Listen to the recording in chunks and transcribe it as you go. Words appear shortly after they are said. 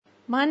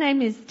My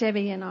name is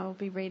Debbie and I will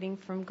be reading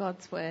from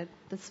God's Word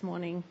this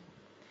morning.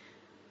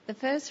 The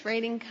first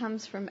reading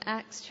comes from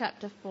Acts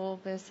chapter 4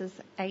 verses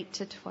 8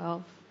 to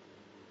 12.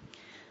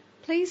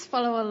 Please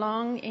follow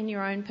along in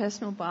your own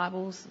personal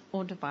Bibles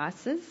or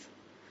devices,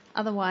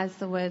 otherwise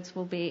the words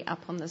will be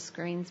up on the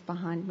screens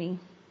behind me.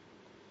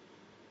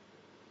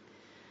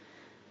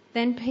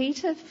 Then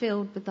Peter,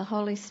 filled with the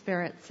Holy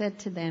Spirit, said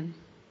to them,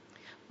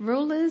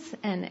 "Rulers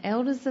and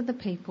elders of the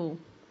people,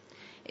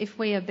 if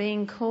we are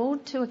being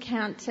called to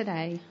account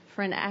today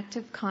for an act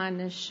of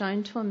kindness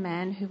shown to a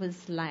man who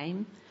was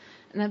lame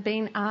and have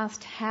been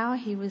asked how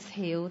he was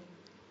healed,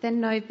 then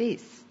know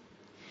this,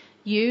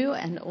 you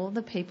and all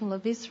the people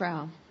of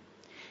Israel.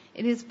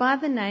 It is by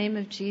the name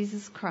of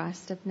Jesus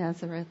Christ of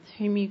Nazareth,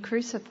 whom you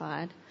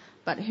crucified,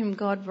 but whom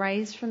God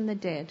raised from the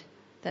dead,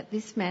 that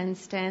this man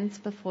stands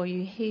before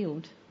you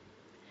healed.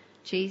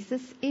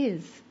 Jesus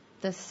is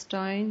the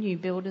stone you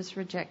builders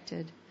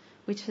rejected,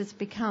 which has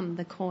become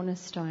the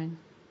cornerstone.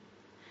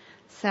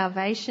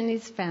 Salvation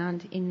is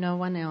found in no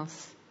one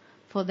else,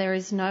 for there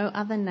is no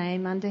other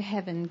name under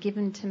heaven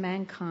given to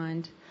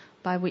mankind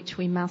by which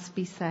we must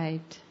be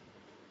saved."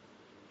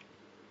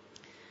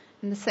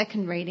 And the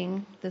second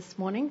reading this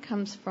morning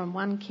comes from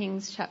 1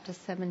 Kings chapter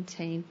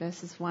 17,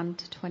 verses 1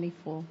 to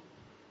 24.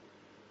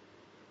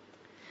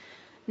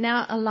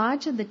 Now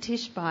Elijah the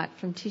Tishbite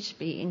from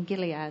Tishbe in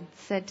Gilead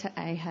said to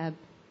Ahab,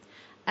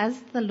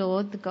 "As the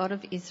Lord, the God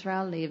of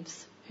Israel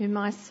lives, whom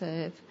I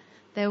serve,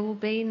 there will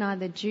be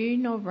neither dew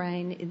nor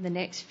rain in the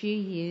next few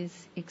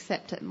years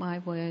except at my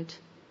word."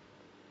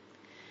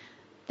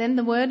 Then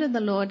the word of the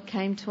Lord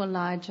came to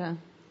Elijah,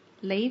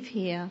 "Leave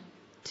here,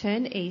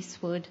 turn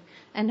eastward,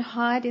 and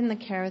hide in the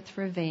Kerith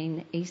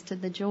ravine east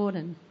of the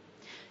Jordan.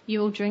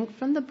 You will drink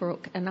from the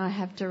brook, and I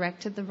have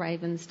directed the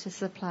ravens to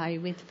supply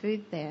you with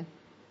food there."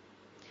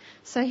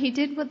 So he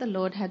did what the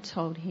Lord had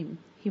told him.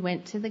 He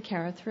went to the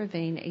Kerith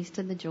ravine east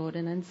of the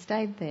Jordan and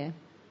stayed there.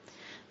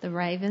 The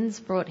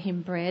ravens brought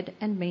him bread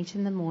and meat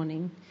in the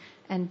morning,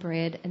 and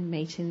bread and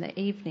meat in the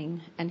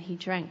evening, and he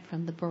drank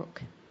from the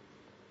brook.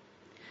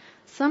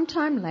 Some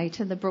time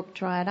later the brook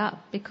dried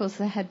up, because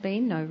there had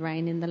been no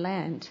rain in the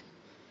land.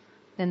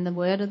 Then the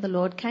word of the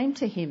Lord came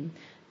to him,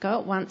 "Go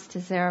at once to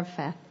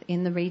Zarephath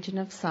in the region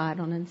of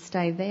Sidon and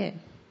stay there.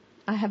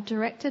 I have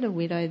directed a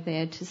widow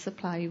there to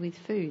supply you with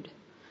food."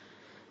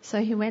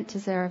 So he went to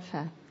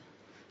Zarephath.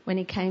 When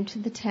he came to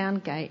the town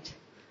gate,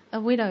 a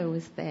widow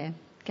was there,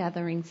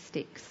 gathering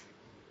sticks.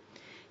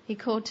 He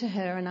called to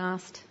her and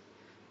asked,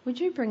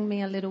 "Would you bring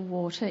me a little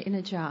water in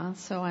a jar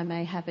so I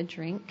may have a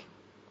drink?"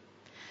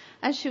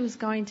 As she was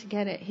going to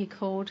get it, he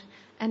called,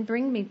 "And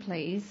bring me,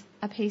 please,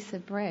 a piece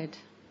of bread."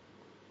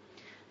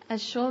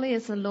 "As surely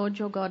as the Lord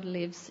your God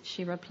lives,"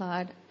 she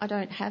replied, "I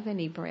don't have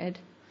any bread,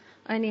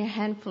 only a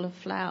handful of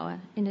flour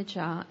in a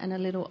jar and a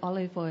little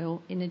olive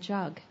oil in a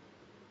jug.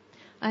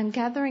 I am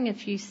gathering a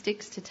few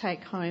sticks to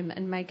take home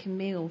and make a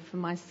meal for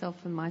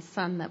myself and my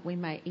son, that we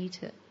may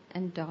eat it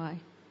and die."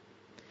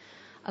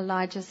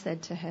 Elijah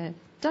said to her,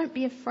 "Don't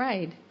be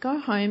afraid. Go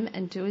home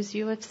and do as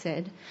you have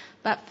said.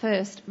 But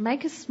first,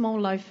 make a small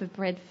loaf of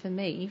bread for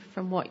me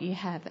from what you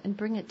have and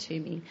bring it to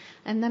me.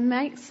 And then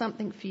make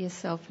something for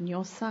yourself and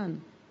your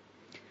son.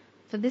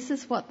 For this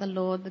is what the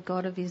Lord, the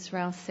God of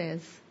Israel,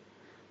 says.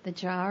 The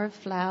jar of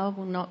flour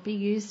will not be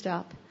used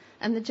up,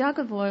 and the jug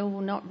of oil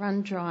will not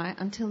run dry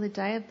until the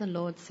day of the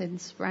Lord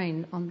sends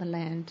rain on the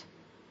land."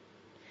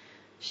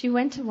 She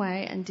went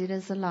away and did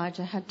as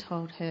Elijah had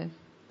told her.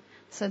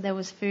 So there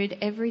was food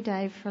every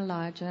day for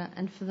Elijah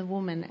and for the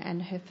woman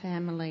and her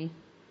family.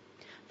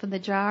 For the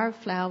jar of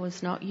flour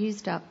was not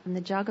used up, and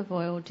the jug of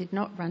oil did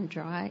not run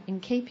dry, in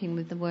keeping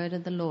with the word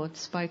of the Lord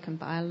spoken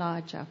by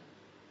Elijah.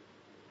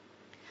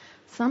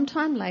 Some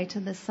time later,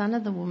 the son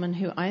of the woman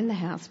who owned the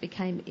house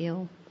became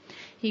ill.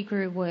 He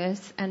grew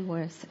worse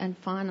and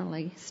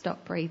finally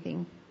stopped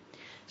breathing.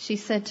 She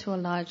said to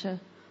Elijah,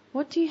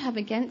 "What do you have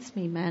against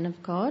me, man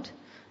of God?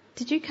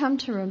 Did you come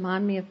to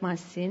remind me of my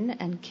sin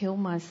and kill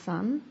my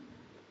son?"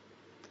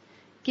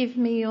 "Give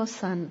me your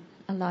son,"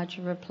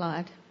 Elijah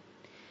replied.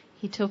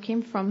 He took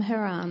him from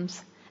her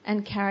arms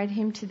and carried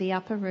him to the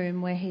upper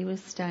room where he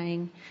was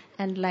staying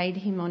and laid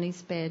him on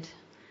his bed.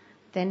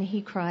 Then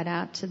he cried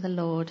out to the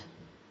Lord,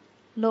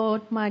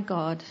 "Lord, my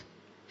God,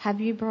 have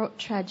you brought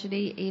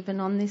tragedy even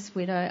on this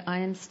widow I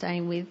am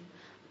staying with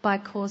by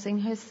causing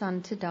her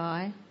son to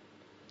die?"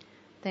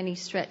 Then he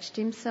stretched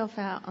himself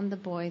out on the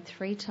boy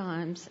 3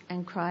 times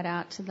and cried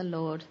out to the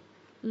Lord,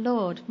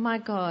 "Lord, my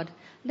God,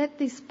 let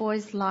this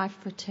boy's life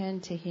return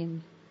to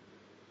him."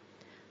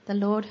 The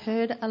Lord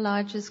heard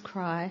Elijah's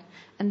cry,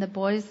 and the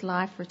boy's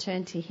life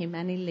returned to him,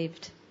 and he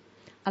lived.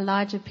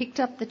 Elijah picked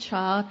up the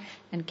child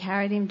and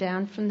carried him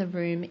down from the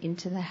room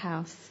into the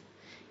house.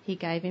 He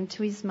gave him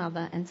to his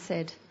mother and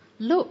said,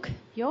 "Look,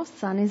 your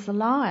son is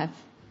alive."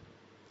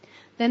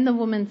 Then the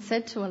woman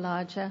said to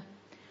Elijah,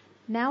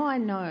 "Now I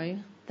know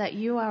that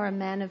you are a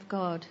man of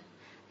God,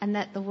 and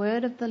that the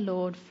word of the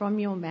Lord from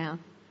your mouth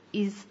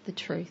is the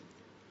truth."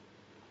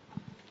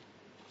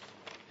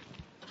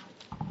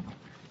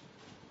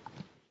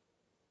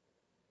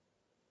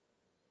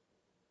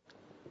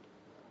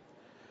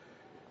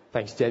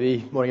 Thanks,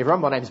 Debbie. Morning,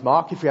 everyone. My name's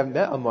Mark. If you haven't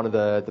met, I'm one of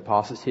the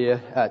pastors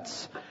here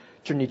at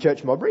Trinity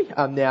Church Modbury.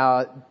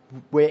 Now,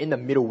 we're in the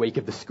middle week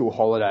of the school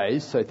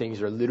holidays, so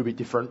things are a little bit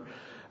different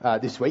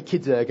this week.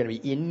 Kids are going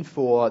to be in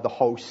for the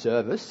whole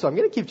service, so I'm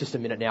going to give just a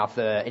minute now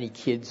for any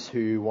kids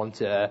who want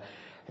to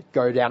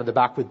go down to the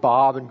back with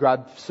Barb and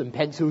grab some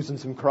pencils and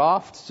some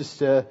crafts just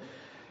to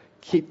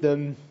keep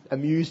them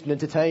amused and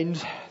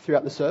entertained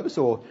throughout the service,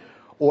 or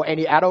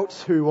any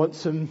adults who want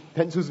some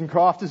pencils and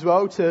craft as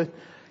well to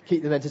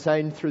keep them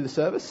entertained through the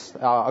service.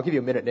 I'll give you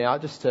a minute now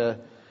just to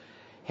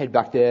head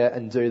back there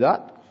and do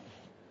that.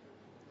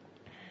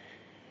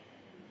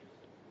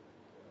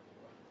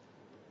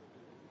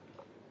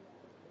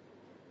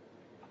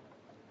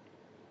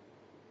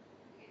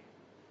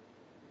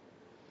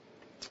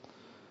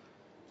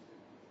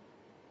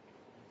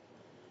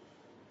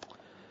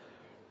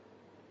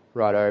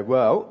 Righto,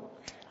 well,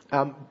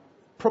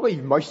 probably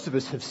most of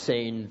us have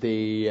seen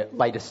the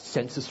latest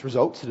census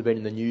results that have been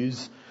in the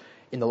news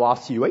in the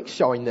last few weeks,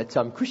 showing that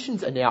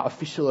Christians are now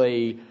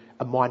officially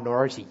a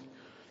minority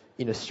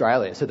in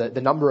Australia. So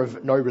the number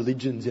of no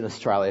religions in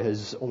Australia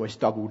has almost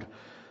doubled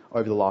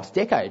over the last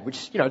decade,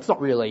 which, it's not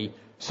really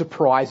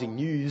surprising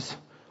news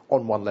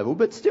on one level,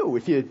 but still,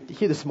 if you're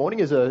here this morning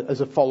as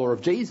a follower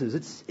of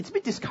Jesus, it's a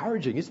bit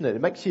discouraging, isn't it?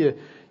 It makes you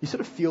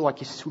sort of feel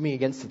like you're swimming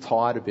against the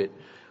tide a bit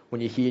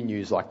when you hear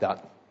news like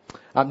that.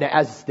 Now,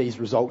 as these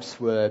results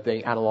were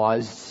being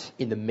analysed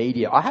in the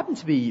media, I happened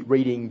to be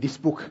reading this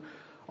book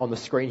on the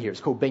screen here.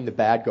 It's called Being the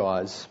Bad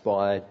Guys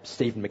by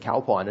Stephen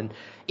McAlpine. And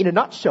in a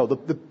nutshell, the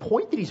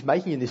point that he's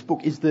making in this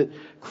book is that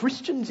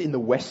Christians in the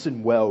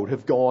Western world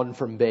have gone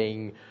from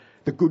being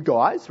the good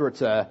guys, where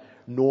it's a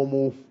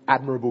normal,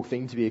 admirable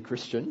thing to be a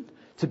Christian,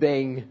 to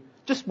being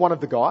just one of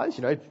the guys,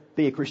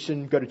 be a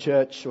Christian, go to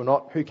church or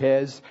not, who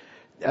cares,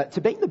 to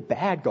being the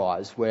bad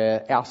guys,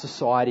 where our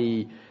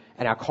society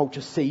and our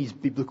culture sees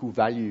biblical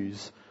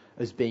values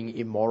as being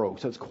immoral.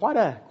 So it's quite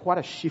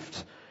a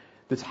shift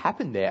that's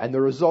happened there, and the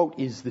result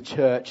is the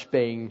church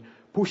being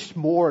pushed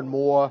more and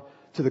more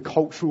to the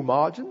cultural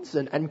margins,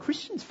 and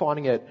Christians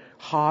finding it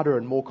harder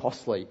and more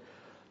costly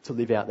to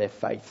live out their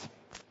faith.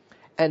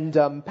 And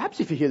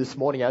perhaps if you're here this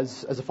morning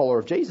as a follower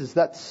of Jesus,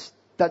 that's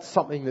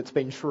something that's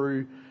been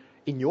true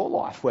in your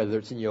life, whether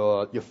it's in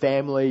your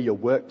family, your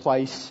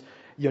workplace,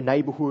 your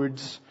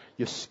neighbourhoods,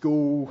 your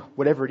school,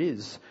 whatever it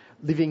is.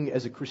 Living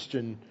as a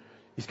Christian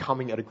is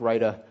coming at a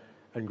greater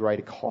and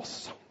greater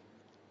cost.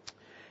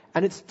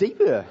 And it's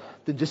deeper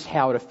than just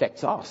how it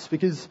affects us,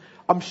 because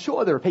I'm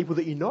sure there are people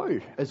that you know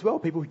as well,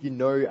 people you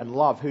know and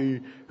love who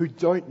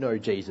don't know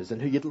Jesus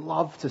and who you'd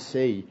love to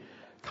see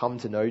come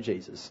to know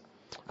Jesus.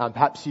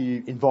 Perhaps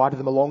you invited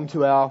them along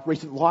to our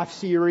recent Life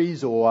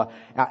series or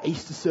our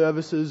Easter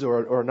services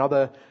or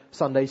another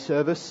Sunday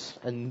service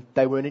and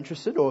they weren't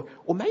interested, or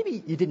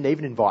maybe you didn't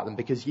even invite them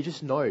because you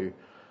just know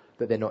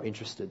that they're not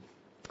interested.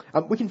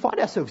 We can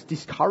find ourselves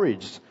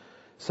discouraged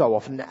so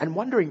often and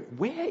wondering,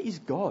 where is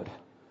God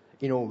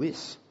in all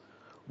this?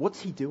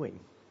 What's he doing?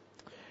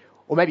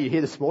 Or maybe you're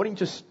here this morning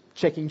just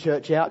checking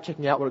church out,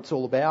 checking out what it's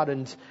all about,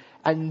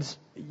 and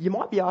you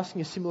might be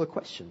asking a similar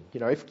question.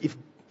 If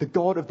the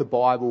God of the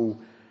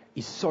Bible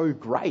is so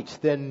great,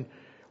 then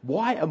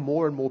why are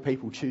more and more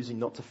people choosing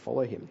not to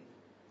follow him?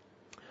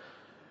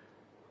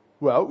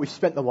 Well, we've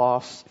spent the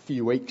last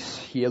few weeks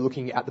here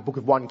looking at the book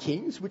of 1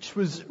 Kings, which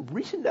was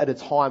written at a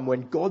time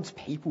when God's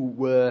people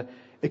were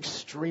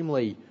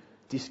extremely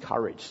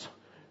discouraged.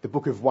 The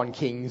book of 1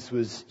 Kings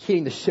was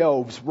hitting the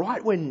shelves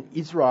right when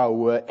Israel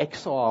were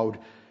exiled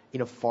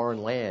in a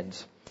foreign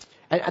land.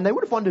 And they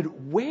would have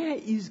wondered, where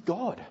is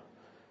God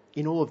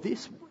in all of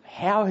this?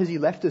 How has he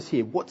left us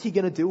here? What's he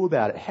going to do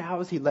about it? How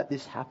has he let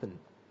this happen?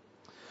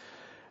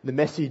 The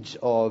message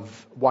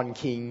of 1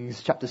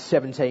 Kings chapters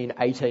 17,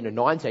 18 and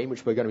 19,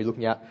 which we're going to be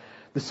looking at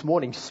this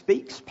morning,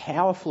 speaks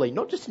powerfully,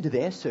 not just into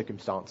their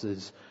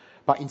circumstances,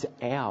 but into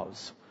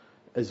ours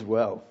as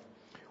well.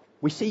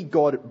 We see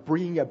God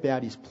bringing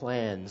about his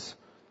plans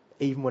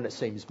even when it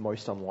seems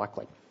most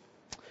unlikely.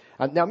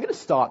 Now I'm going to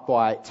start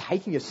by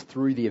taking us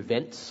through the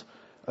events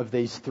of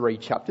these 3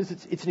 chapters.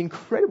 It's an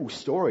incredible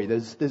story.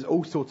 There's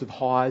all sorts of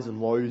highs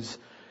and lows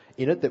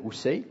in it that we'll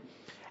see.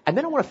 And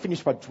then I want to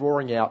finish by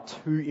drawing out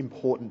 2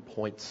 important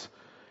points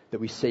that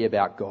we see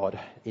about God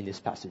in this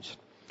passage.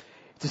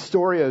 It's a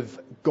story of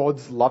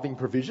God's loving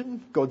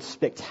provision, God's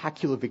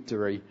spectacular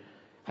victory,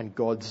 and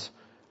God's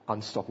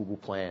unstoppable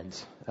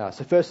plans.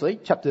 So firstly,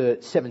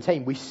 chapter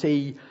 17, we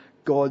see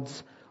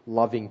God's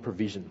loving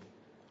provision.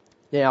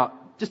 Now,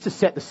 just to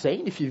set the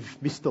scene, if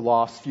you've missed the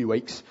last few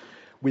weeks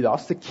with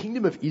us, the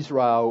kingdom of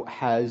Israel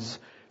has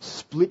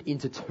split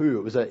into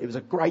 2. It was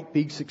a great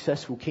big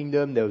successful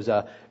kingdom. There was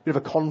a bit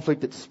of a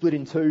conflict that split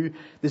in 2.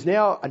 There's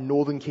now a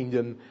northern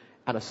kingdom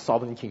and a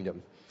southern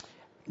kingdom.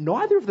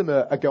 Neither of them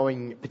are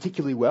going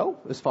particularly well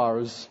as far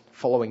as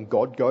following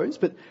God goes,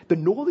 but the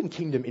northern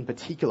kingdom in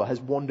particular has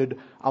wandered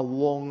a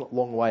long,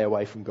 long way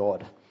away from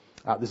God.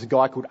 There's a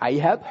guy called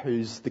Ahab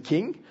who's the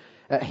king.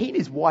 He and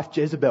his wife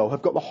Jezebel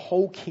have got the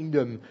whole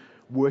kingdom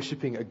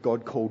worshipping a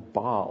god called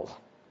Baal.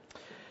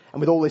 And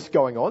with all this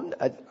going on,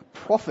 a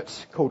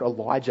prophet called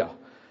Elijah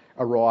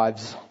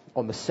arrives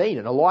on the scene.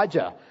 And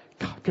Elijah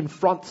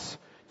confronts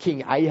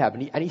King Ahab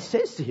and he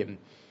says to him,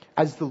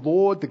 "As the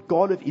Lord, the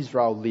God of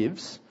Israel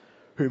lives,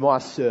 whom I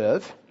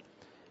serve,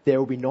 there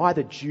will be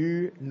neither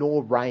dew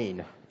nor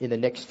rain in the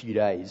next few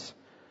days,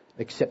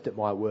 except at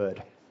my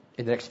word."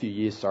 In the next few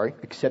years,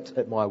 except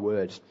at my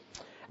word.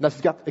 And that's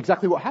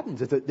exactly what happens.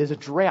 There's a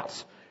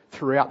drought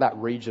throughout that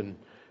region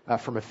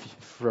from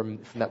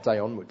that day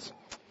onwards.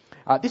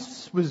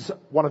 This was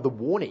one of the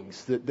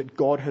warnings that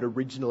God had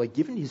originally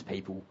given his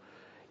people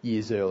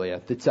years earlier,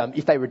 that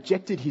if they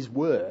rejected his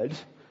word,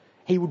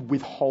 he would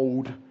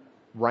withhold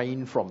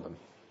rain from them.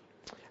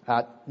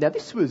 Now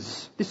this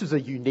was a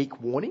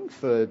unique warning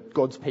for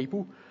God's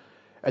people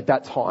at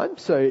that time.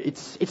 So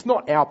it's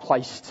not our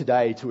place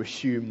today to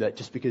assume that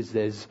just because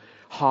there's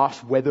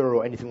harsh weather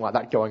or anything like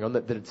that going on,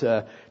 that it's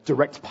a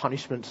direct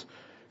punishment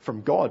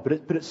from God.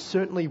 But it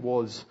certainly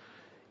was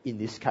in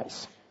this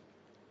case.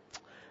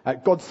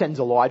 God sends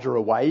Elijah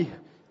away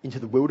into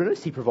the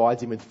wilderness. He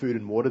provides him with food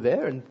and water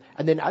there. And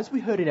then, as we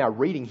heard in our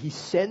reading, he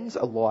sends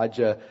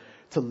Elijah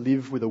to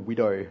live with a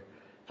widow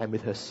and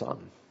with her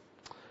son.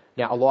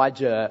 Now,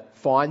 Elijah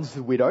finds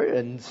the widow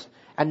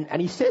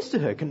and he says to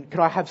her, can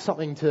I have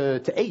something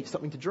to eat,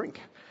 something to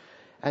drink?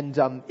 And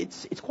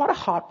it's quite a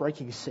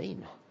heartbreaking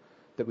scene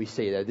that we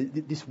see there.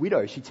 This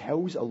widow, she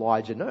tells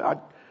Elijah,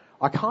 "No,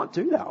 I can't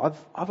do that.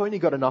 I've only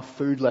got enough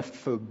food left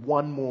for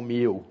one more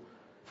meal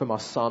for my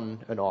son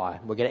and I.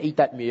 We're going to eat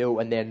that meal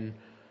and then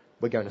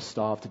we're going to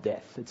starve to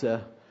death."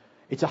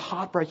 It's a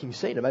heartbreaking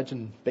scene.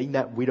 Imagine being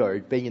that widow,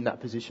 being in that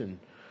position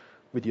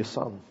with your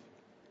son.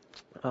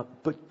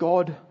 But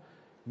God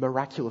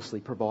miraculously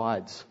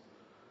provides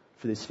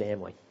for this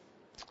family.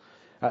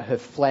 Her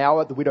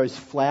flour, the widow's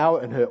flour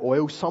and her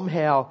oil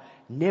somehow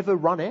never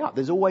run out.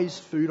 There's always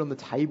food on the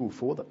table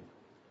for them.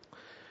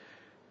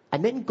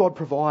 And then God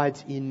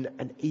provides in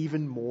an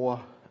even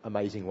more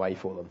amazing way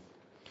for them.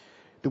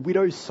 The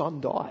widow's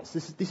son dies.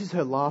 This is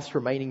her last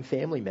remaining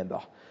family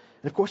member.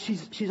 And of course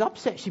she's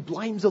upset. She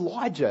blames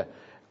Elijah.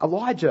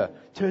 Elijah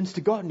turns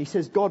to God and he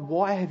says, "God,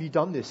 why have you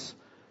done this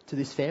to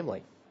this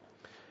family?"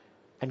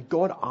 And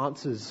God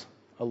answers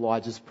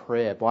Elijah's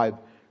prayer by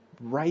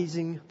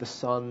raising the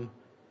son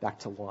back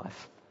to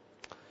life.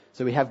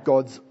 So we have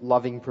God's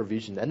loving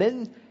provision. And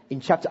then in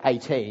chapter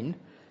 18,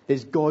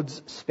 there's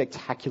God's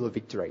spectacular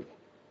victory.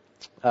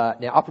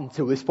 Now, up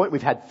until this point,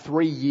 we've had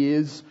 3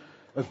 years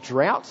of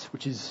drought,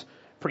 which is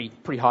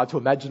pretty hard to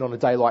imagine on a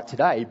day like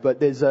today. But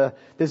there's a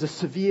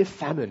severe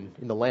famine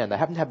in the land. They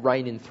haven't had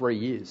rain in 3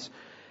 years.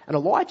 And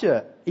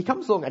Elijah, he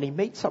comes along and he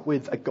meets up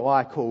with a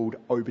guy called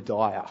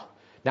Obadiah.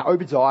 Now,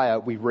 Obadiah,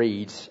 we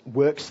read,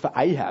 works for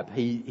Ahab.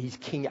 He's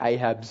King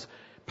Ahab's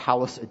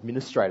palace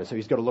administrator, so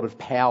he's got a lot of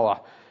power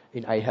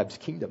in Ahab's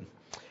kingdom.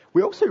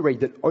 We also read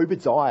that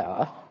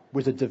Obadiah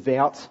was a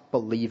devout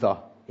believer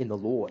in the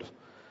Lord.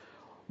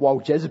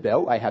 While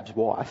Jezebel, Ahab's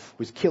wife,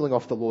 was killing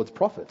off the Lord's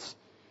prophets,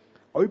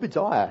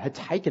 Obadiah had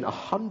taken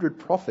 100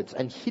 prophets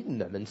and hidden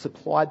them and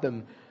supplied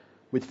them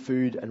with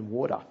food and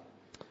water.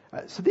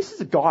 So this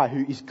is a guy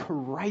who is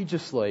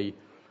courageously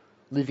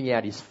living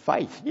out his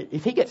faith.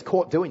 If he gets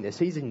caught doing this,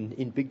 he's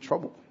in big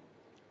trouble.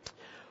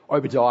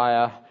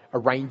 Obadiah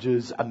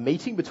arranges a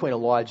meeting between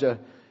Elijah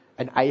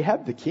and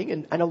Ahab, the king,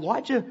 and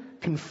Elijah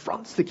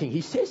confronts the king.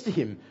 He says to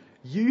him,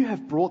 "You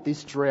have brought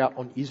this drought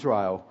on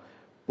Israel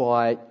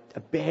by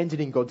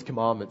abandoning God's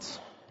commandments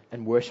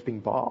and worshipping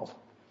Baal."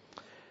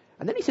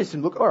 And then he says to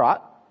him, "Look, all right,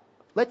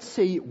 let's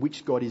see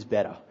which God is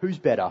better. Who's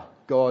better,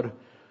 God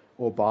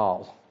or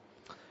Baal?"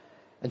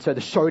 And so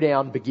the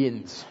showdown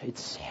begins.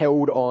 It's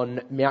held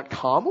on Mount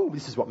Carmel.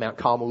 This is what Mount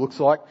Carmel looks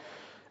like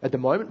at the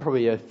moment.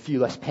 Probably a few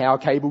less power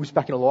cables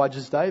back in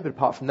Elijah's day, but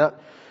apart from that,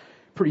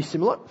 pretty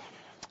similar.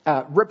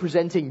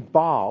 Representing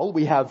Baal,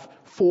 we have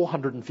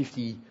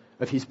 450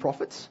 of his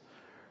prophets.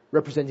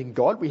 Representing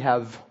God, we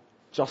have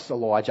just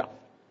Elijah.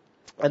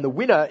 And the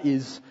winner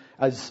is,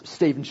 as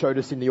Stephen showed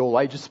us in the All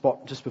Ages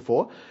spot just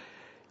before,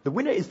 the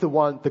winner is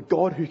the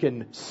God who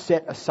can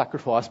set a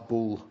sacrifice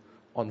bull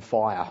on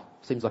fire.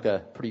 Seems like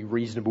a pretty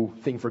reasonable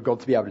thing for God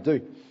to be able to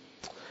do.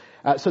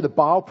 So the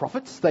Baal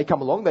prophets, they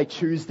come along, they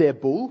choose their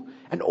bull,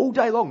 and all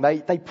day long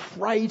they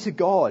pray to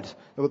God.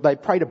 They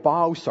pray to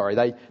Baal,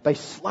 They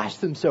slash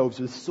themselves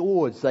with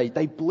swords.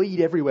 They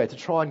bleed everywhere to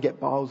try and get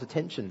Baal's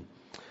attention.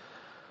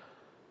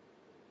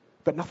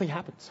 But nothing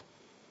happens.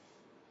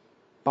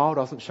 Baal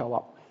doesn't show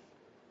up.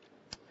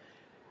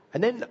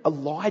 And then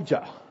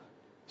Elijah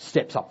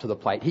steps up to the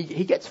plate.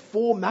 He gets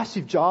 4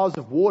 massive jars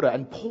of water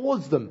and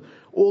pours them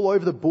all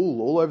over the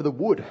bull, all over the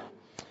wood,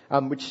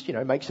 which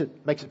makes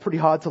it pretty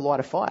hard to light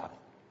a fire.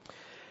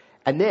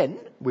 And then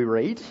we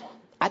read,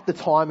 at the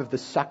time of the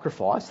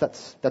sacrifice,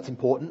 that's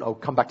important. I'll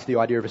come back to the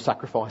idea of a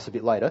sacrifice a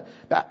bit later.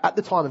 But at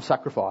the time of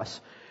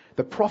sacrifice,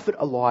 the prophet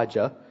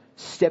Elijah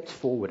stepped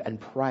forward and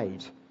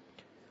prayed,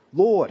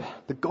 "Lord,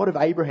 the God of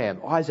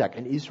Abraham, Isaac,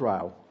 and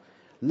Israel,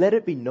 let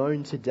it be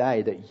known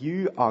today that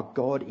you are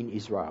God in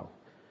Israel,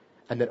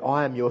 and that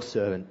I am your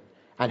servant,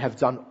 and have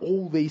done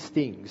all these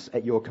things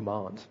at your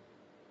command.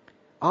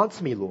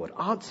 Answer me, Lord,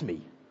 answer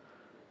me,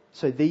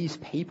 so these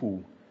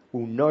people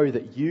will know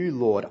that you,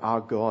 Lord,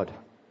 are God,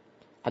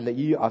 and that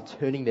you are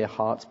turning their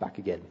hearts back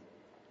again.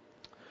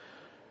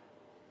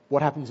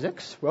 What happens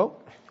next? Well,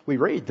 we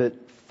read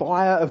that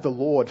fire of the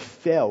Lord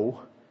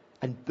fell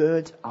and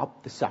burnt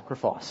up the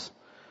sacrifice.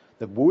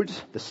 The wood,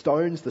 the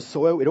stones, the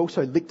soil, it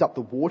also licked up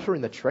the water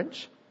in the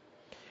trench.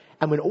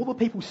 And when all the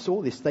people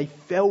saw this, they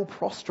fell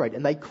prostrate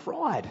and they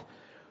cried,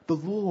 "The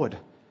Lord,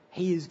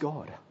 He is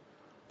God.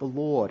 The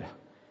Lord,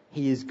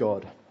 He is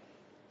God."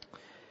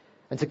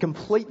 And to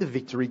complete the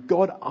victory,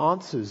 God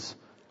answers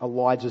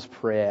Elijah's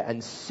prayer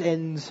and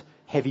sends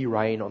heavy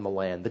rain on the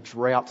land. The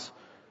drought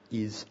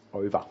is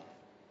over.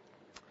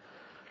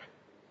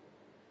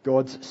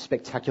 God's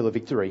spectacular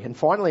victory. And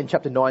finally, in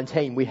chapter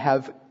 19, we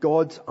have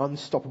God's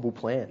unstoppable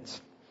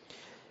plans.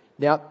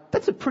 Now,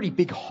 that's a pretty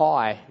big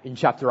high in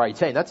chapter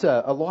 18. That's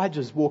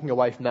Elijah's walking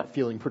away from that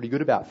feeling pretty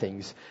good about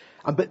things.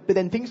 But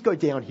then things go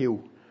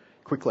downhill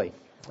quickly.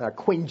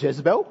 Queen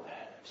Jezebel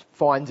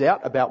finds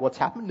out about what's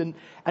happened, and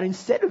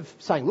instead of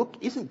saying, "Look,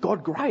 isn't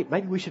God great?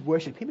 Maybe we should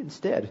worship Him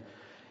instead."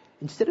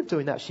 Instead of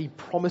doing that, she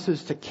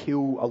promises to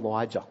kill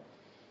Elijah.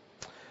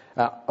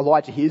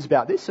 Elijah hears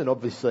about this, and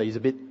obviously he's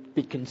a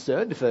bit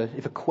concerned. If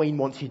a queen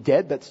wants you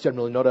dead, that's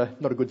generally not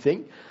a good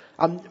thing.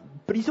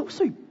 But he's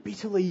also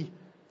bitterly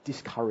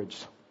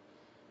discouraged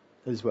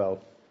as well.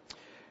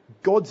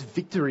 God's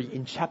victory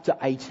in chapter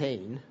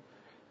 18,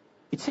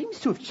 it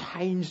seems to have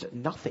changed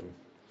nothing.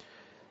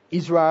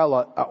 Israel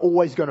are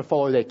always going to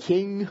follow their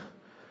king.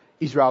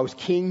 Israel's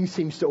king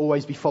seems to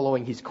always be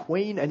following his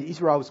queen, and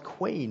Israel's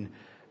queen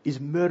is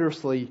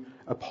murderously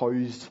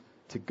opposed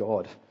to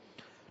God.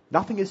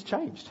 Nothing has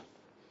changed.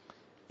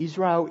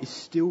 Israel is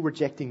still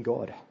rejecting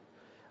God.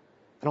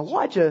 And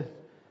Elijah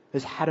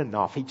has had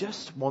enough. He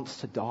just wants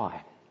to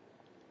die.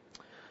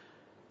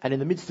 And in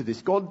the midst of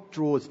this, God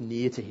draws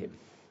near to him.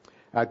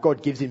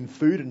 God gives him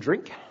food and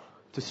drink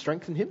to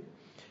strengthen him.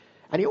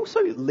 And he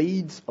also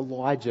leads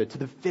Elijah to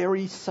the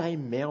very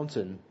same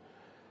mountain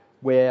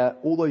where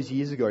all those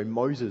years ago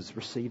Moses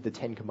received the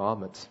 10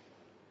 Commandments.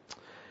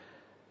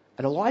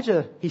 And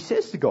Elijah, he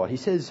says to God, he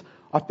says,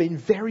 "I've been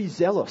very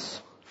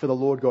zealous for the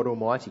Lord God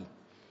Almighty.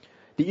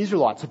 The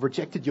Israelites have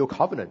rejected your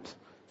covenant,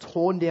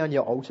 torn down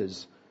your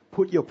altars,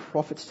 put your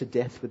prophets to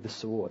death with the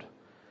sword.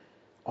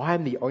 I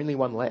am the only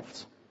one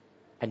left,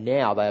 and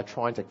now they are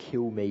trying to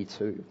kill me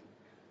too."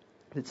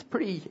 It's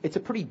a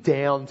pretty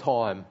down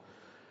time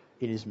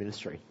in his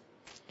ministry.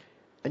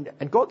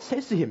 And God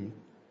says to him,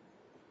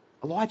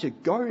 "Elijah,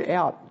 go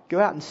out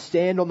and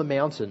stand on the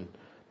mountain.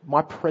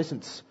 My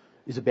presence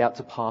is about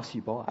to pass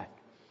you by."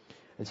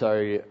 And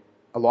so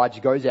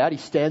Elijah goes out, he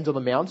stands on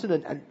the mountain,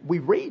 and we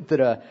read that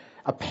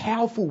a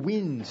powerful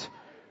wind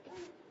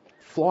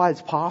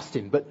flies past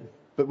him, but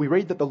we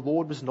read that the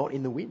Lord was not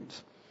in the wind.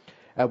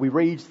 We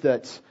read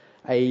that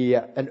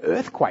an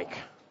earthquake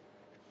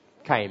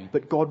came,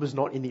 but God was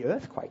not in the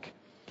earthquake.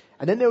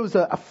 And then there was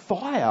a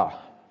fire,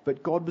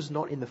 but God was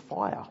not in the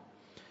fire.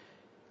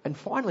 And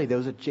finally, there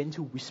was a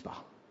gentle whisper.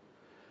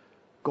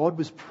 God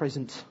was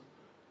present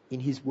in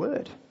his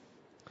word.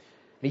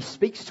 And he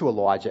speaks to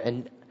Elijah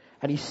and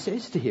he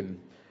says to him,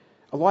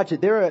 "Elijah,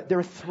 there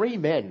are three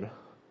men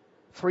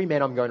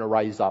I'm going to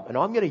raise up, and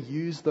I'm going to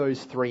use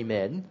those 3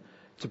 men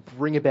to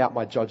bring about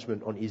my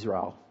judgment on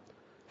Israel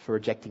for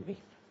rejecting me.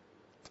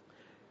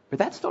 But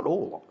that's not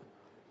all.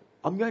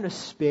 I'm going to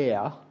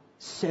spare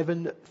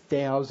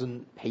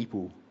 7,000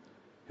 people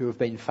who have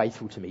been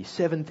faithful to me,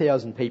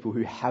 7,000 people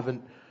who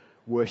haven't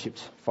worshipped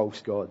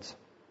false gods."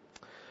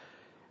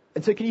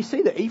 And so can you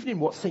see that even in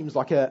what seems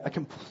like a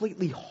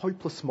completely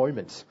hopeless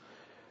moment,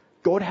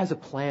 God has a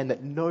plan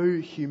that no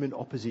human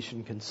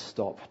opposition can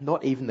stop,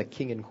 not even the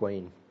king and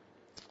queen.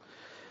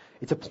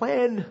 It's a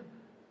plan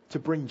to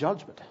bring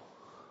judgment,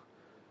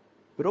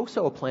 but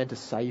also a plan to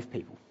save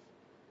people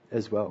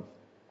as well.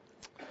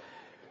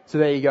 So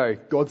there you go.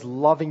 God's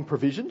loving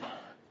provision,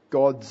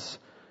 God's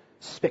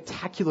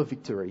spectacular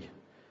victory,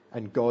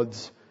 and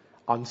God's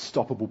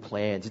unstoppable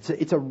plans.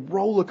 It's a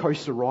roller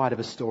coaster ride of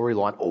a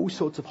storyline, all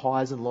sorts of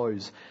highs and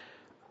lows.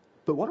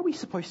 But what are we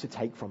supposed to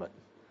take from it?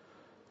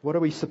 What are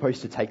we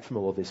supposed to take from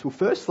all of this? Well,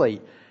 firstly,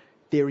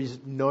 there is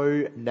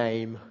no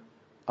name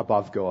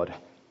above God.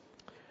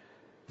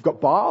 We've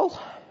got Baal,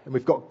 and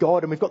we've got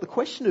God, and we've got the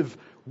question of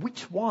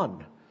which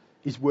one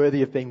is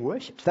worthy of being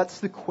worshipped. That's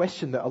the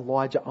question that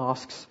Elijah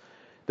asks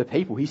the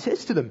people. He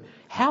says to them,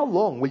 "How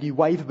long will you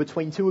waver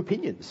between 2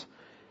 opinions?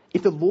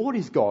 If the Lord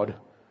is God,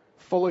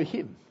 follow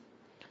him.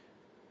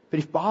 But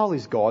if Baal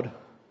is God,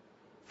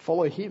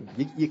 follow him."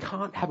 You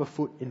can't have a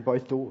foot in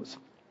both doors.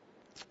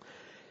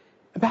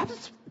 And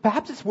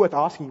perhaps it's worth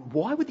asking,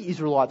 why would the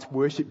Israelites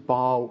worship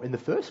Baal in the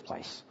first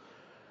place?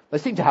 They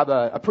seem to have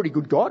a pretty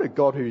good God, a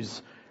God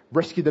who's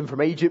rescued them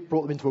from Egypt,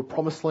 brought them into a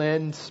promised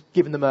land,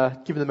 given them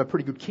a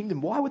pretty good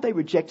kingdom. Why would they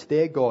reject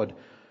their God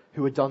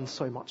who had done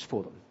so much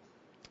for them?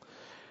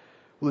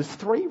 Well, there's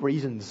 3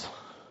 reasons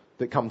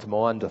that come to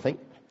mind, I think.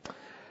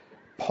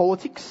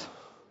 Politics,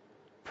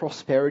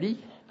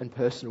 prosperity, and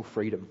personal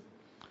freedom.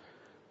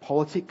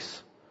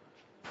 Politics,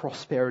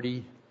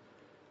 prosperity,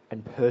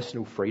 and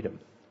personal freedom.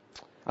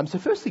 So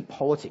firstly,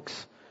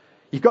 politics.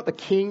 You've got the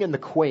king and the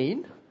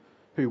queen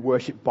who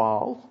worship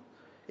Baal.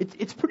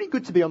 It's pretty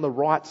good to be on the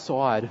right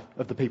side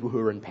of the people who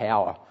are in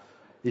power,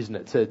 isn't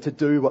it? To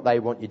do what they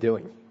want you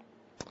doing.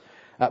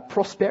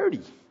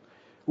 Prosperity.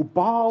 Well,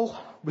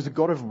 Baal was a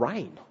god of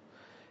rain.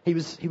 He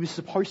was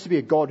supposed to be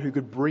a god who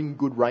could bring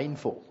good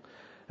rainfall.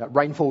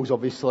 Rainfall is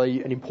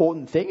obviously an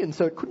important thing, and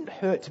so it couldn't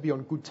hurt to be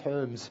on good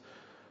terms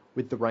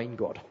with the rain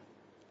god.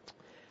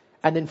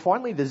 And then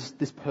finally, there's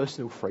this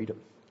personal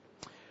freedom.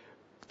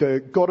 The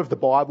God of the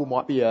Bible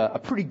might be a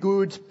pretty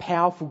good,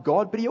 powerful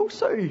God, but he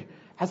also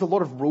has a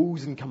lot of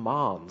rules and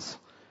commands,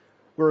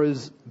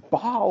 whereas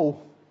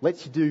Baal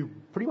lets you do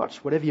pretty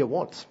much whatever you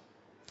want.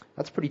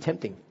 That's pretty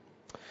tempting.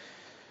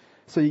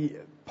 So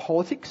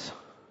politics,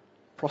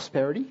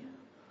 prosperity,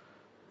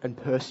 and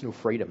personal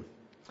freedom.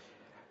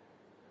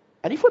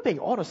 And if we're being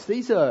honest,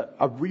 these are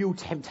real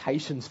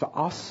temptations for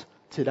us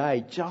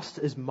today, just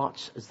as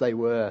much as they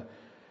were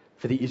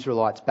for the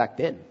Israelites back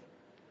then.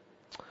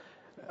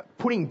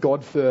 Putting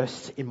God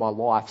first in my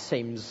life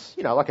seems,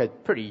 like a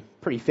pretty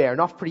fair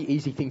enough, pretty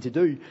easy thing to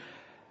do,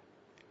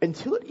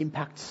 until it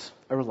impacts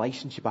a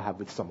relationship I have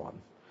with someone,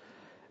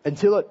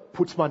 until it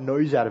puts my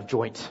nose out of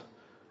joint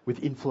with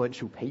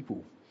influential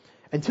people,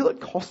 until it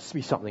costs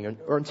me something,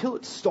 or until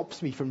it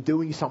stops me from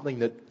doing something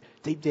that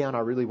deep down I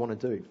really want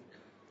to do.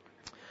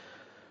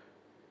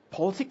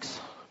 Politics,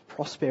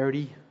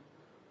 prosperity,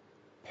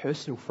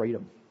 personal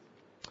freedom.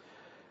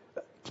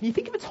 Can you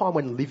think of a time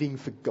when living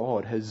for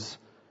God has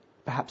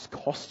perhaps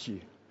cost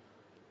you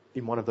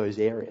in one of those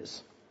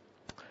areas?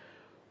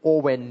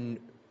 Or when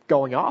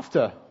going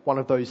after one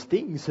of those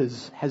things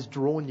has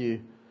drawn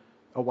you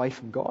away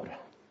from God?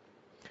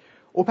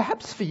 Or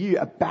perhaps for you,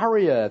 a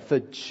barrier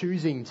for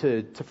choosing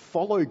to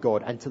follow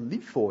God and to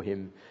live for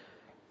him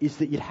is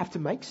that you'd have to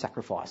make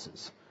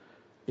sacrifices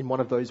in one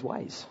of those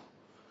ways.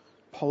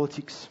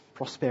 Politics,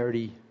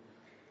 prosperity,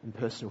 and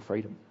personal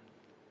freedom.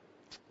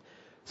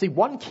 See,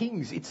 1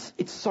 Kings,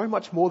 it's so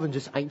much more than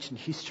just ancient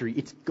history.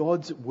 It's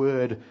God's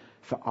word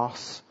for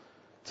us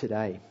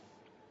today.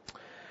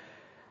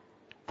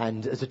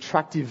 And as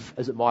attractive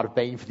as it might have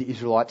been for the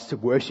Israelites to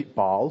worship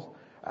Baal,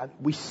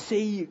 we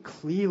see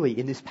clearly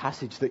in this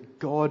passage that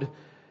God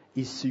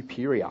is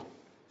superior.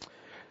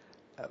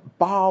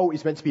 Baal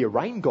is meant to be a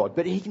rain god,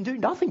 but he can do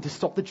nothing to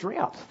stop the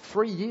drought.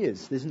 3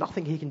 years, there's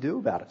nothing he can do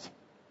about it.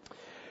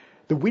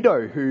 The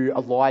widow who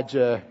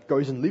Elijah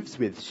goes and lives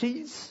with,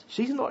 she's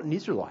not an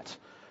Israelite.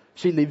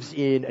 She lives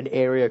in an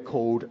area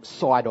called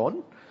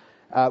Sidon,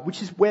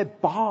 which is where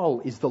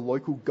Baal is the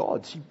local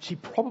god. She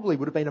probably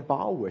would have been a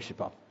Baal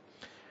worshipper.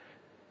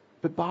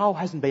 But Baal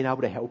hasn't been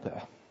able to help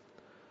her.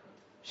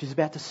 She's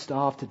about to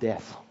starve to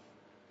death.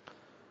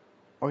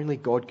 Only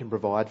God can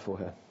provide for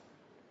her.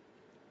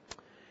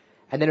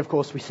 And then, of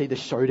course, we see the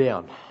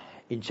showdown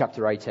in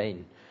chapter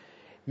 18.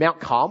 Mount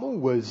Carmel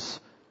was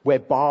where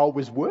Baal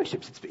was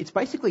worshipped. It's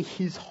basically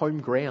his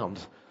home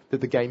ground that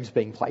the game's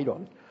being played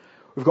on.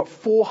 We've got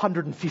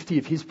 450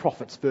 of his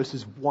prophets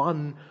versus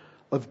 1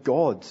 of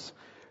God's.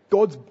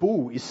 God's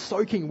bull is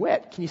soaking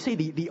wet. Can you see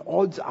the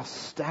odds are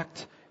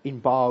stacked in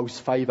Baal's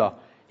favour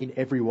in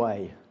every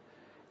way?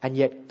 And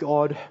yet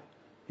God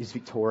is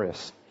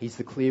victorious. He's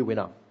the clear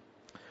winner.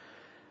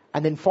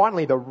 And then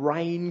finally, the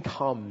rain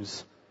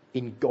comes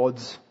in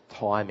God's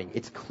timing.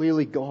 It's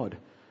clearly God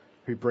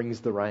who brings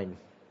the rain.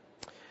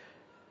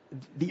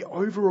 The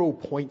overall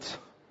point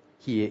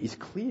here is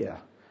clear.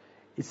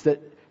 It's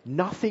that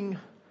nothing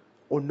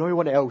or no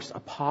one else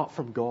apart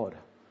from God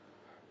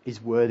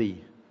is worthy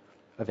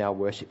of our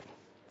worship.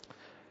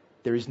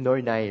 There is no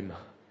name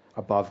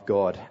above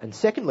God. And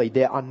secondly,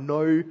 there are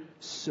no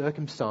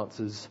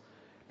circumstances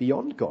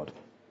beyond God.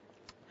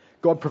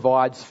 God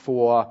provides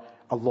for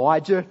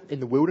Elijah in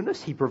the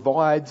wilderness. He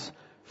provides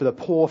for the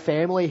poor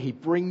family. He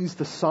brings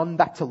the son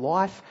back to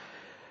life.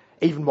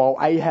 Even while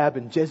Ahab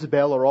and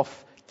Jezebel are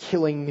off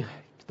killing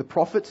the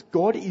prophets,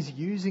 God is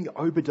using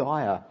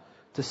Obadiah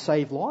to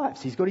save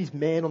lives. He's got his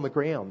man on the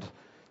ground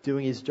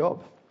doing his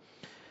job.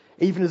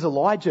 Even as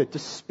Elijah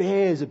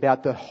despairs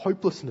about the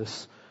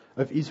hopelessness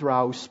of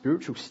Israel's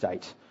spiritual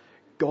state,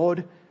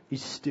 God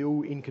is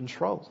still in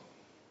control.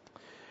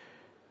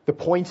 The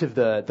point of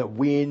the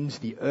wind,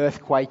 the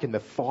earthquake and the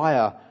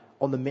fire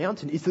on the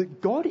mountain is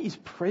that God is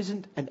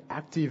present and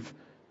active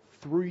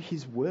through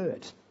his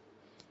word,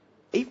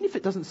 even if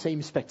it doesn't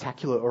seem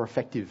spectacular or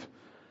effective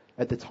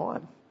at the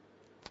time.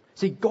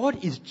 See,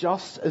 God is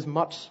just as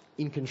much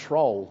in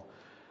control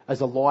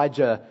as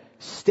Elijah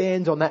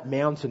stands on that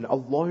mountain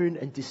alone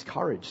and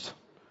discouraged,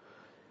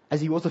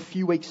 as he was a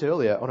few weeks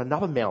earlier on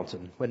another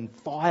mountain when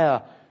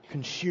fire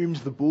consumed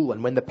the bull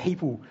and when the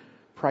people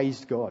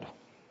praised God.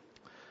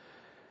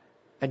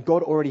 And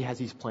God already has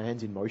his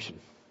plans in motion.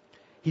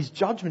 His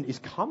judgment is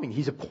coming.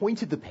 He's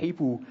appointed the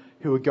people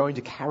who are going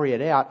to carry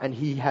it out, and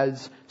he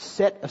has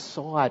set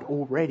aside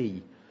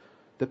already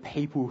the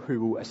people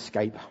who will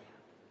escape.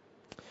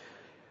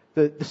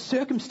 The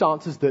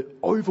circumstances that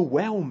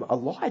overwhelm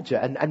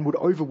Elijah and would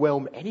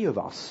overwhelm any of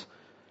us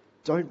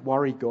don't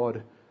worry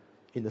God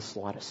in the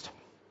slightest.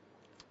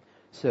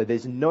 So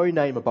there's no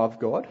name above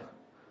God,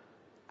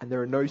 and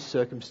there are no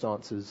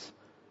circumstances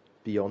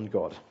beyond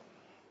God.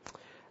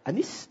 And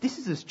this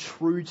is as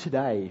true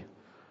today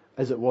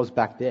as it was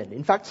back then.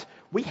 In fact,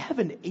 we have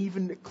an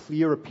even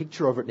clearer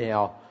picture of it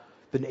now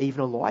than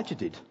even Elijah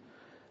did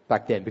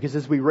back then. Because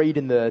as we read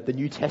in the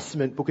New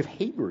Testament book of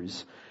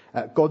Hebrews,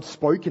 God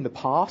spoke in the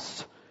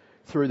past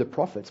through the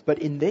prophets. But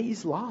in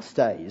these last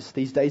days,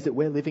 these days that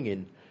we're living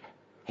in,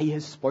 he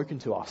has spoken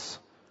to us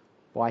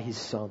by his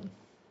Son.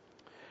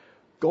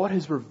 God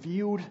has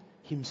revealed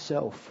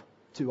himself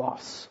to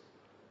us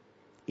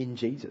in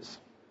Jesus.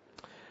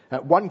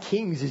 1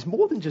 Kings is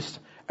more than just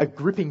a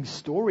gripping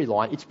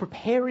storyline. It's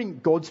preparing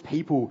God's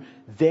people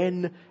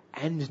then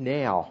and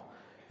now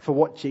for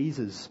what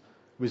Jesus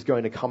was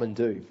going to come and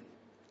do.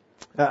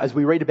 As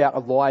we read about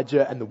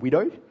Elijah and the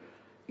widow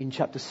in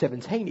chapter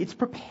 17, it's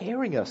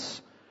preparing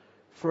us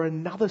for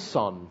another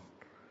son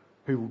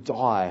who will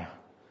die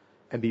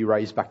and be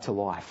raised back to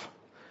life.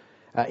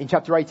 In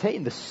chapter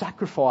 18, the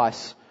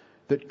sacrifice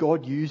that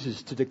God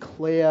uses to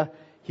declare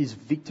his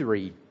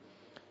victory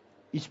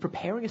is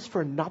preparing us for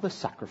another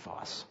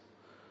sacrifice,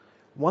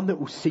 one that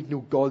will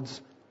signal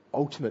God's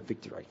ultimate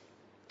victory.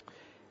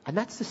 And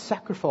that's the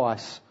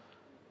sacrifice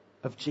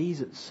of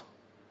Jesus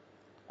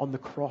on the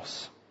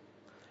cross,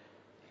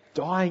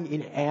 dying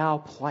in our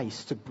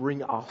place to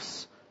bring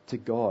us to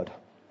God.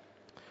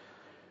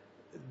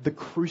 The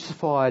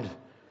crucified,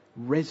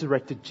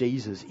 resurrected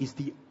Jesus is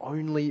the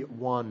only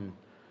one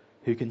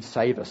who can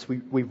save us.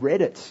 We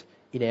read it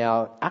in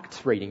our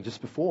Acts reading just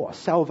before.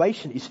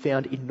 Salvation is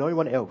found in no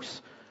one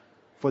else,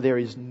 for there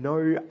is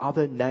no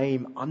other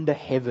name under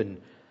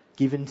heaven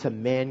given to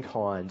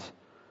mankind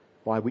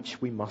by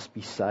which we must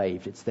be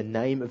saved. It's the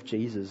name of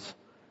Jesus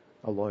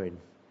alone.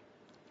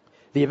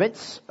 The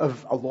events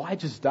of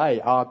Elijah's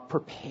day are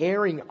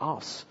preparing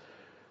us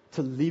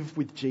to live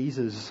with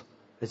Jesus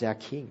as our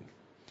King.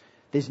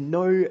 There's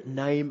no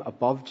name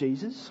above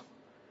Jesus,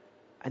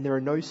 and there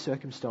are no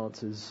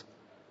circumstances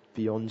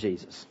beyond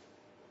Jesus.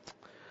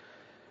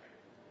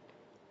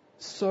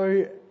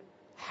 So,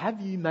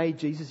 have you made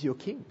Jesus your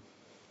King?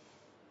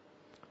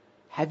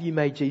 Have you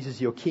made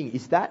Jesus your King?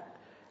 Is that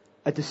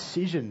a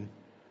decision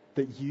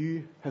that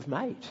you have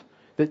made?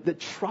 That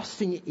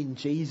trusting in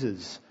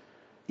Jesus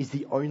is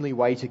the only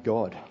way to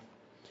God?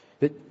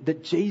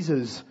 That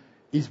Jesus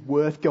is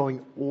worth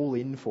going all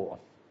in for?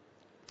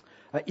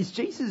 Is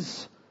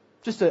Jesus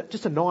just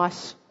a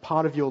nice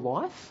part of your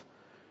life?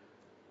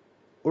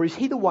 Or is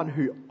he the one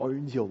who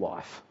owns your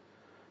life?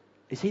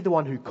 Is he the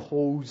one who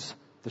calls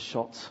the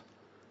shots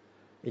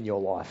in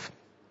your life?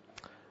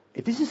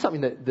 If this is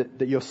something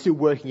that you're still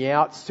working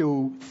out,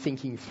 still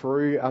thinking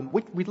through,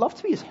 we'd love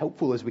to be as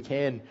helpful as we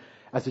can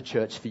as a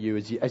church for you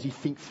as you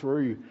think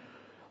through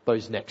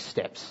those next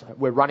steps.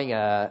 We're running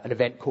an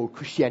event called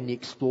Christianity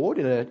Explored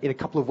in a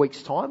couple of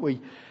weeks' time. We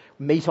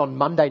meet on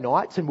Monday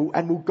nights and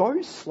we'll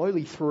go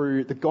slowly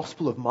through the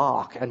Gospel of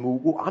Mark, and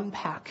we'll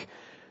unpack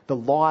the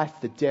life,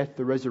 the death,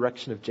 the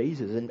resurrection of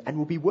Jesus, and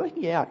we'll be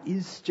working out,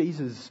 is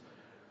Jesus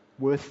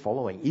worth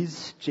following?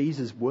 Is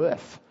Jesus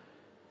worth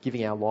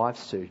giving our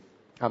lives to?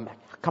 Come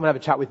and have a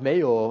chat with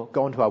me, or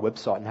go onto our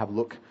website and have a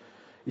look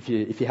if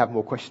you have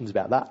more questions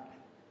about that.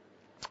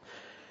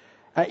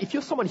 If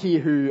you're someone here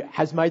who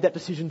has made that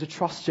decision to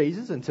trust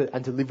Jesus and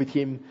to live with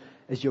him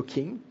as your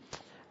King,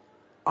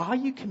 are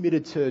you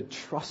committed to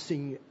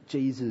trusting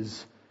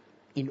Jesus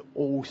in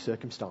all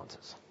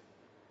circumstances?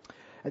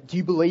 Do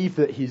you believe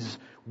that his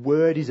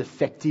word is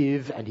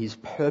effective and his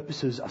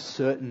purposes are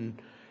certain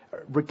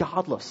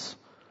regardless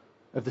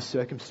of the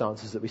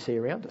circumstances that we see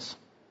around us?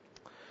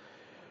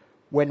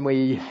 When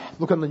we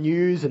look on the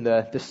news and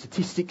the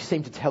statistics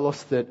seem to tell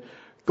us that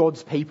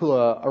God's people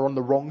are on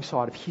the wrong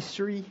side of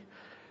history,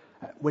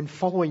 when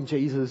following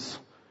Jesus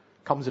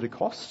comes at a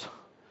cost,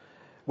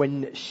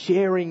 when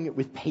sharing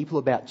with people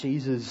about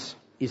Jesus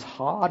is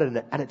hard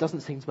and it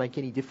doesn't seem to make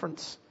any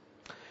difference,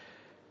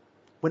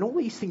 when all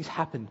these things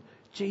happen,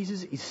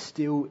 Jesus is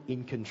still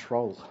in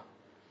control.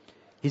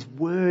 His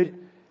word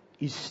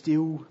is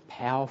still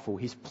powerful.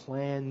 His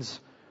plans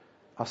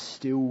are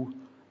still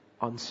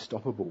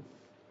unstoppable.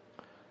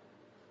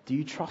 Do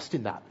you trust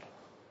in that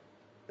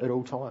at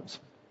all times?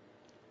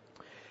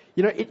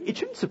 You know, it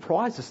shouldn't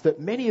surprise us that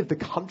many of the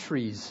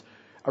countries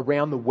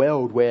around the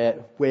world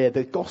where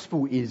the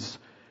gospel is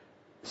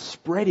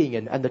spreading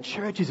and the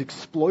church is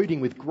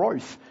exploding with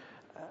growth,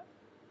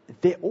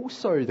 they're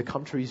also the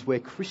countries where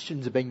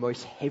Christians are being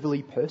most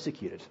heavily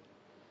persecuted.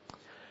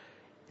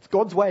 It's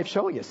God's way of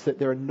showing us that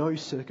there are no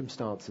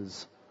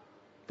circumstances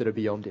that are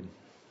beyond him.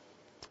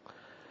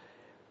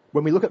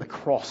 When we look at the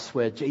cross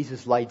where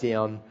Jesus laid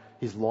down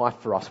his life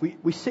for us,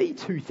 we see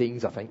two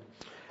things, I think.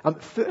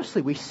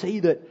 Firstly, we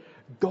see that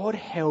God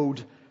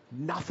held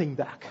nothing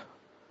back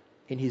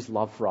in his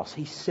love for us.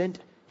 He sent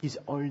his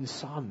own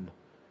Son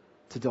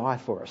to die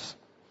for us.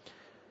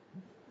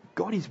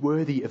 God is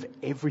worthy of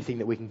everything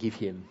that we can give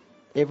him,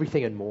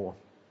 everything and more.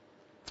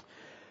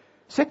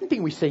 Second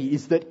thing we see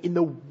is that in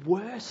the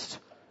worst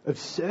of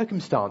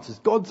circumstances,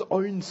 God's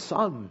own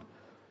Son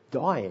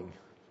dying,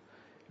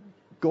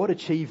 God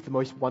achieved the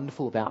most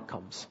wonderful of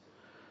outcomes,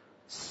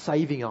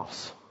 saving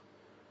us,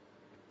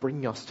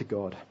 bringing us to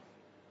God.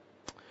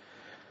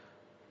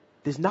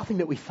 There's nothing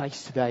that we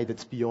face today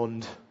that's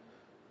beyond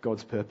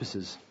God's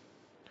purposes.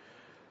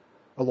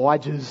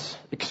 Elijah's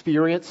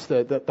experience,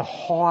 the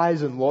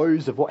highs and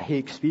lows of what he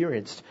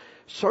experienced,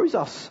 shows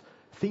us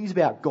things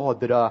about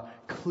God that are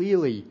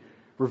clearly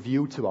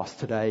revealed to us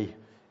today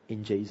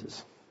in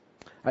Jesus.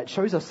 It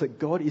shows us that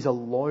God is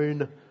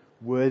alone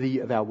worthy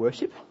of our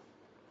worship,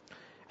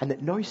 and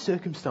that no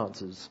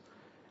circumstances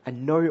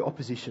and no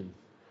opposition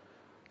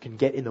can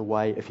get in the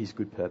way of his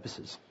good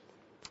purposes.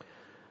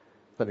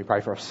 Let me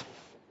pray for us.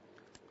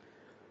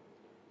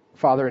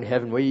 Father in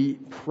heaven, we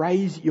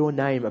praise your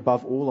name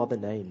above all other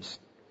names.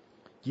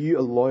 You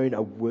alone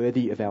are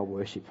worthy of our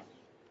worship.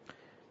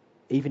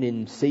 Even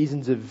in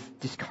seasons of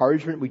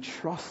discouragement, we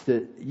trust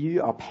that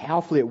you are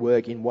powerfully at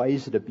work in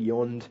ways that are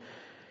beyond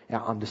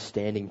our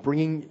understanding,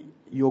 bringing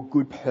your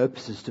good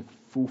purposes to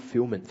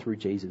fulfillment through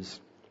Jesus.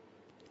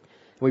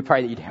 And we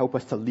pray that you'd help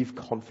us to live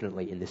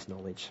confidently in this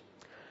knowledge.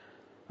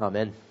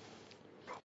 Amen.